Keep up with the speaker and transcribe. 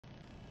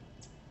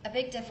a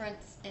big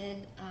difference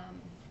in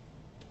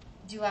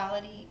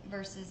duality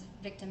versus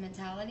victim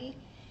mentality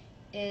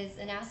is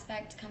an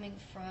aspect coming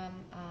from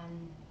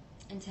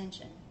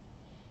intention.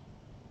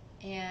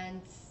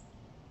 And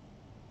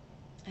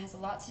it has a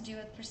lot to do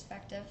with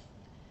perspective.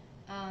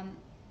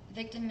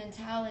 Victim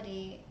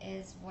mentality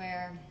is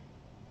where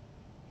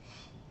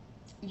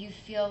you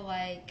feel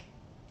like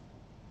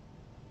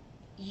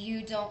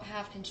you don't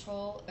have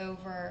control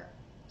over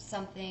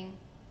something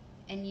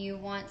and you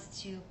want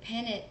to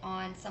pin it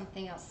on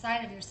something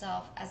outside of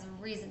yourself as a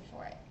reason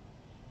for it.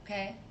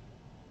 Okay?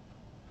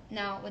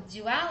 Now, with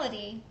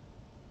duality,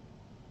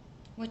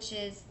 which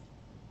is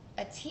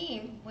a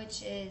team,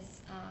 which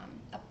is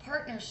a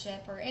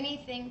partnership or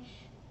anything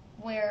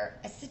where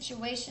a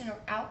situation or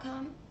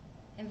outcome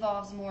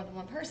involves more than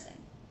one person.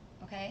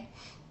 Okay?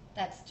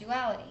 That's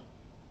duality.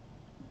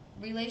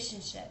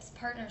 Relationships,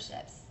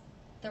 partnerships,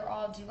 they're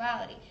all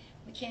duality.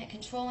 We can't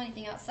control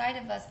anything outside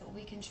of us, but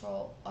we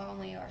control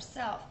only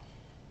ourselves.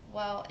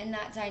 Well, in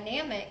that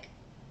dynamic,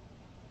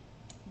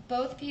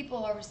 both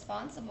people are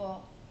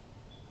responsible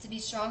to be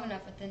strong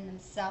enough within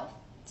themselves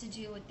to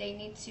do what they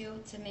need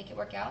to make it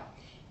work out.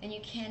 And you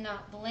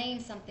cannot blame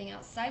something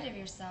outside of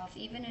yourself,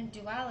 even in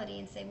duality,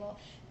 and say, well,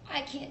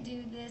 I can't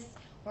do this,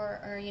 or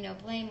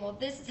blame, well,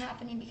 this is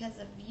happening because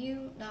of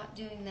you not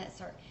doing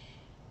this, or,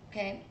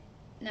 okay?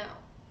 Now,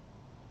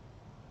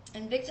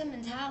 in victim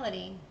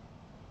mentality,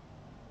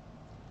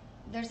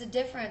 there's a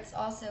difference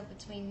also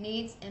between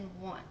needs and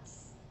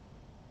wants,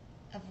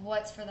 of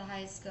what's for the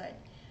highest good,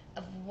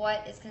 of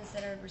what is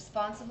considered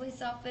responsibly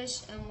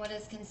selfish and what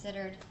is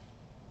considered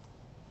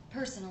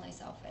personally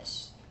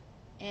selfish.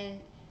 And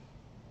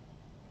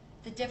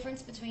the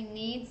difference between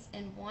needs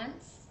and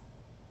wants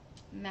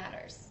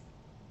matters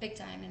big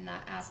time in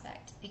that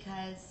aspect,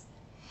 because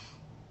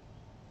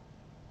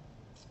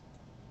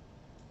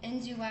in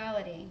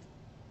duality,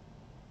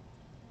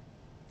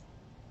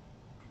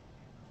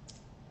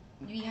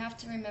 we have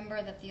to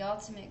remember that the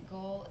ultimate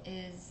goal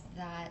is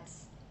that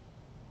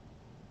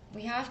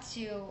we have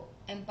to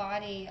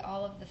embody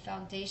all of the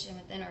foundation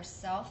within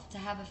ourselves to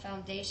have a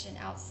foundation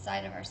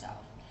outside of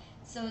ourselves.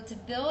 So to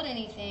build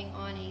anything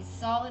on a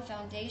solid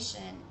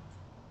foundation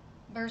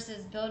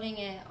versus building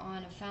it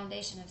on a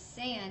foundation of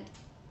sand,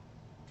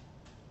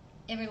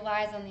 it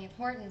relies on the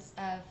importance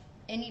of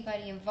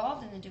anybody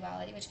involved in the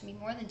duality, which can be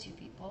more than two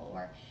people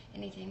or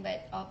anything,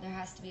 but there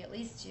has to be at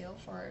least two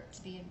for it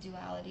to be a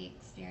duality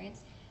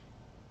experience.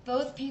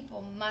 Both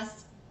people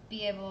must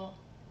be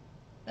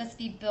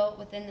built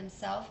within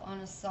themselves on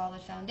a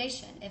solid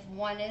foundation. If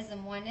one is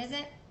and one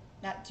isn't,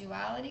 that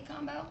duality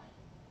combo,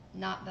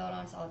 not built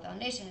on a solid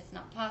foundation. It's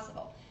not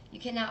possible. You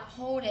cannot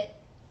hold it,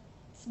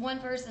 one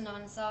person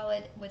on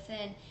solid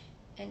within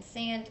and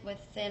sand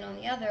within on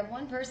the other.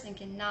 One person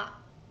cannot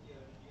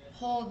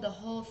hold the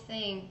whole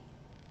thing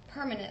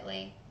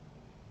permanently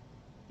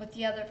with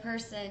the other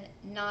person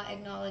not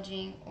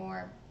acknowledging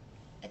or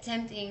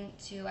attempting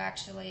to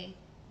actually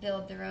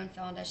build their own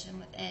foundation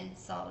within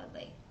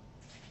solidly.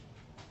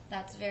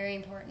 That's very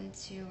important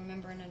to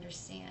remember and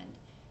understand,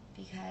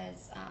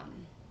 because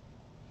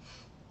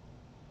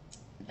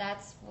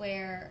that's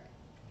where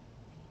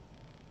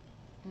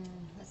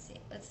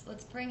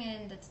let's bring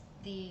in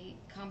the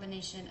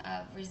combination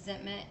of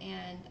resentment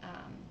and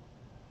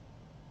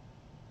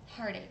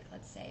heartache.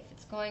 Let's say if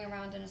it's going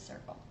around in a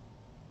circle.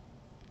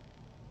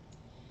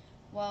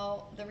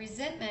 Well, the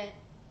resentment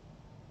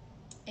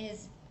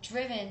is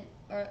driven,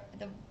 or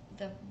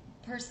the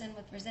person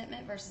with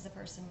resentment versus the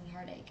person with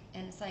heartache,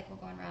 and a cycle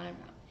going round and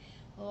round.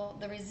 Well,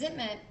 the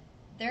resentment,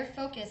 their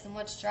focus and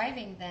what's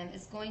driving them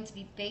is going to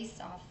be based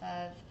off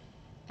of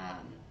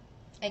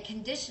a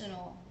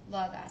conditional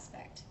love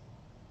aspect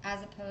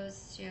as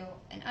opposed to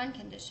an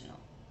unconditional,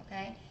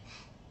 okay?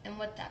 And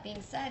what that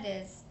being said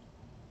is,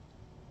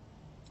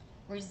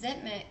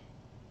 resentment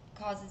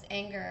causes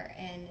anger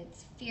and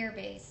it's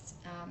fear-based.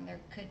 There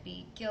could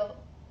be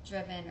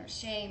guilt-driven or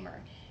shame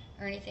or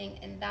anything,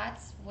 and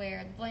that's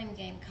where the blame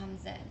game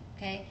comes in,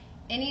 okay?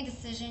 Any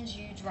decisions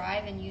you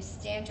drive and you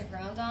stand your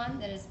ground on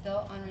that is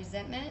built on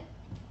resentment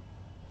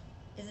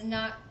is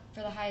not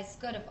for the highest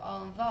good of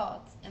all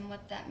involved. And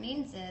what that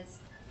means is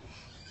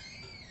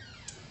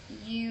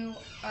you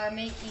are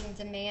making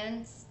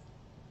demands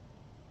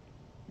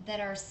that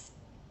are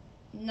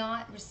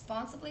not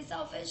responsibly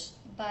selfish,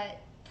 but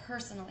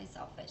personally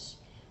selfish,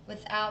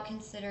 without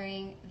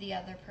considering the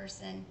other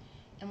person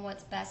and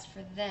what's best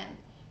for them.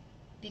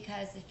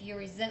 Because if you're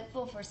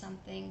resentful for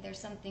something, there's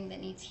something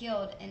that needs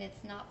healed, and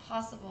it's not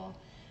possible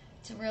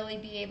to really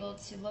be able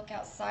to look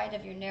outside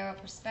of your narrow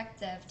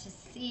perspective to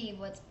see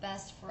what's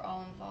best for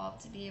all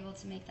involved, to be able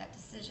to make that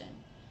decision,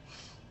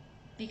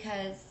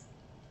 because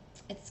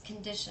it's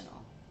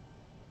conditional.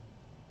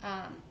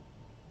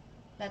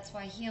 That's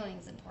why healing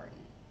is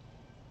important.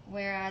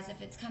 Whereas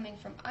if it's coming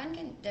from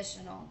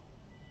unconditional,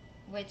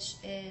 which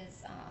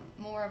is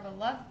more of a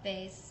love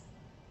base,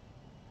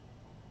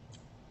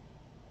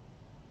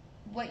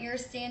 what you're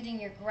standing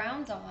your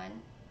ground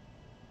on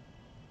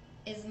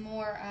is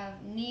more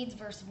of needs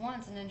versus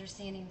wants, and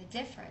understanding the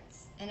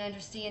difference, and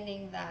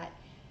understanding that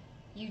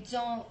you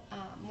don't,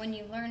 when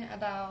you learn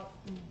about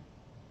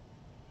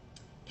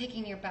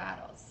picking your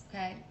battles,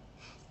 okay?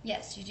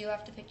 Yes, you do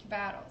have to pick your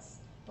battles.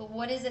 But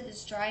what is it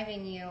that's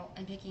driving you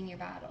in picking your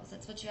battles?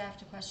 That's what you have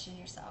to question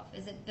yourself.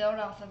 Is it built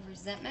off of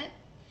resentment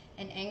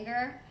and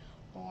anger,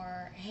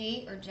 or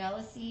hate or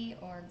jealousy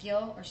or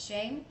guilt or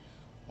shame?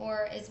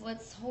 Or is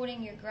what's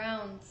holding your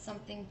ground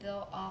something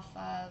built off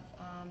of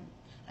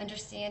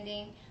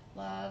understanding,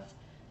 love,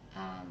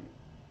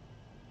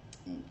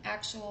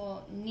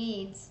 actual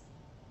needs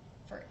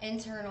for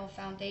internal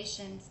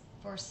foundations,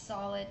 for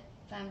solid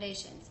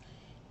foundations?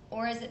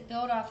 Or is it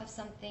built off of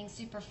something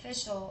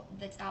superficial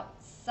that's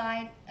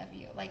outside of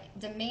you? Like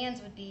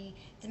demands would be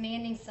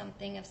demanding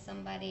something of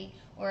somebody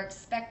or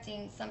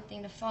expecting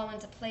something to fall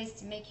into place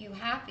to make you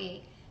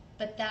happy,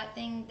 but that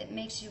thing that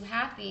makes you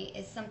happy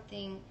is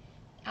something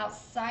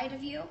outside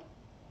of you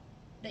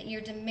that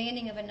you're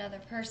demanding of another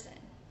person,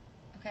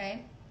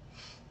 okay?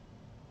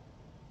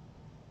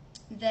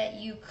 That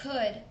you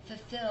could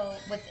fulfill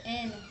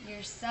within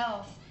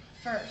yourself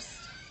first,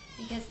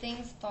 because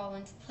things fall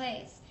into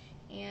place.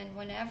 And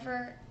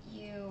whenever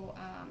you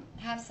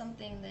have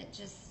something that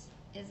just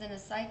is in a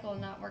cycle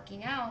not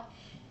working out,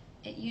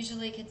 it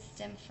usually could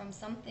stem from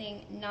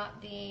something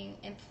not being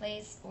in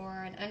place,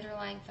 or an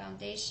underlying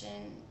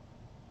foundation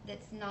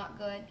that's not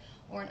good,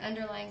 or an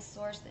underlying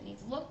source that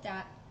needs looked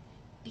at,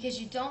 because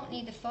you don't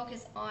need to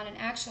focus on an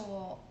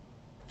actual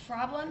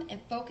problem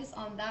and focus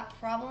on that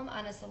problem,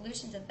 on a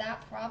solution to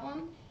that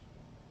problem,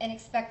 and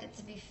expect it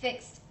to be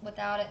fixed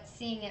without it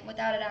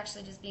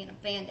actually just being a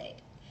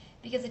Band-Aid.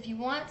 Because if you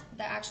want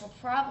the actual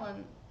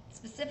problem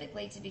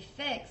specifically to be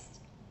fixed,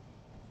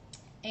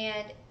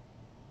 and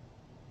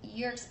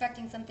you're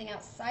expecting something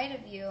outside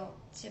of you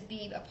to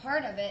be a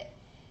part of it,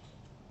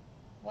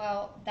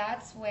 well,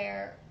 that's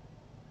where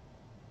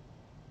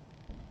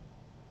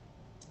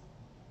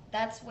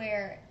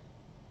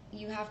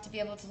you have to be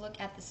able to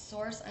look at the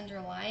source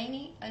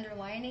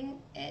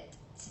underlining it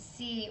to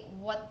see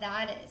what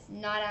that is,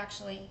 not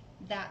actually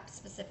that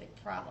specific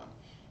problem.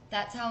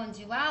 That's how in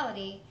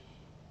duality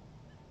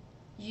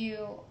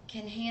you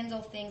can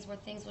handle things where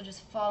things will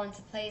just fall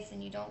into place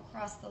and you don't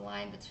cross the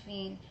line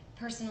between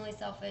personally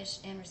selfish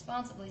and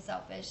responsibly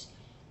selfish,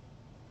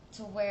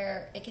 to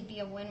where it could be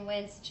a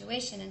win-win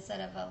situation instead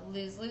of a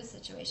lose-lose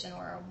situation,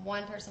 or a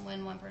one person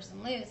win, one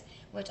person lose,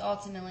 which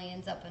ultimately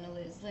ends up in a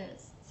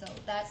lose-lose. So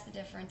that's the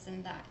difference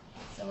in that.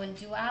 So in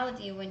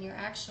duality, when you're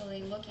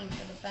actually looking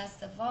for the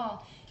best of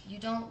all, you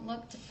don't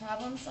look to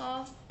problem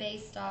solve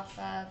based off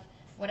of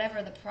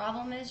whatever the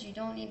problem is. You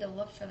don't need to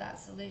look for that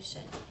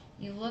solution.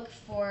 You look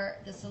for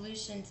the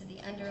solution to the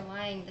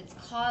underlying that's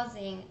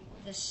causing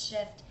the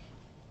shift,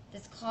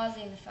 that's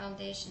causing the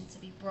foundation to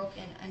be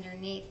broken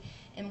underneath,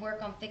 and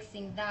work on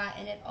fixing that.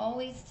 And it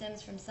always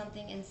stems from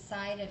something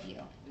inside of you,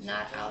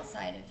 not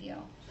outside of you.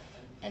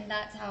 And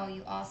that's how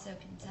you also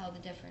can tell the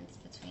difference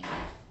between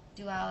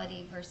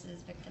duality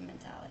versus victim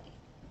mentality.